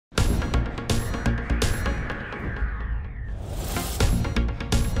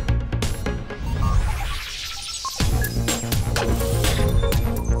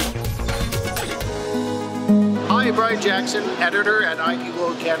Hey, Brian Jackson, editor at IT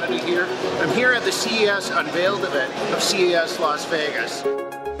World Canada here. I'm here at the CES Unveiled event of CES Las Vegas.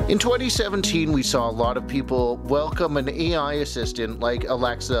 In 2017, we saw a lot of people welcome an AI assistant like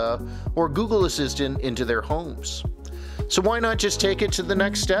Alexa or Google Assistant into their homes. So why not just take it to the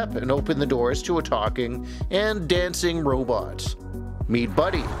next step and open the doors to a talking and dancing robot? Meet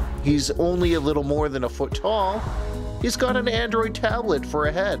Buddy. He's only a little more than a foot tall. He's got an Android tablet for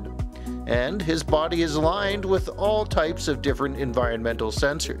a head, and his body is lined with all types of different environmental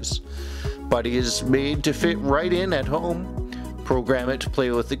sensors. Buddy is made to fit right in at home. Program it to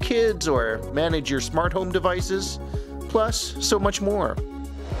play with the kids or manage your smart home devices, plus so much more.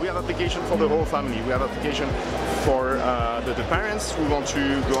 We have application for the whole family. We have application for the parents who want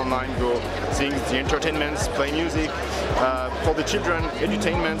to go online, go seeing the entertainments, play music. For the children,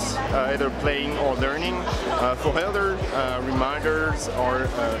 edutainment, either playing or learning. For elder, reminders or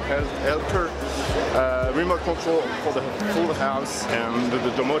helper. Remote control for the full house and the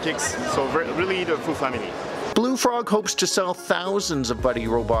domotics. So really the full family. Blue Frog hopes to sell thousands of Buddy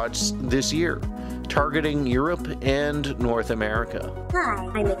robots this year, targeting Europe and North America. Hi,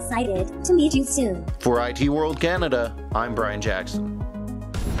 I'm excited to meet you soon. For IT World Canada, I'm Brian Jackson.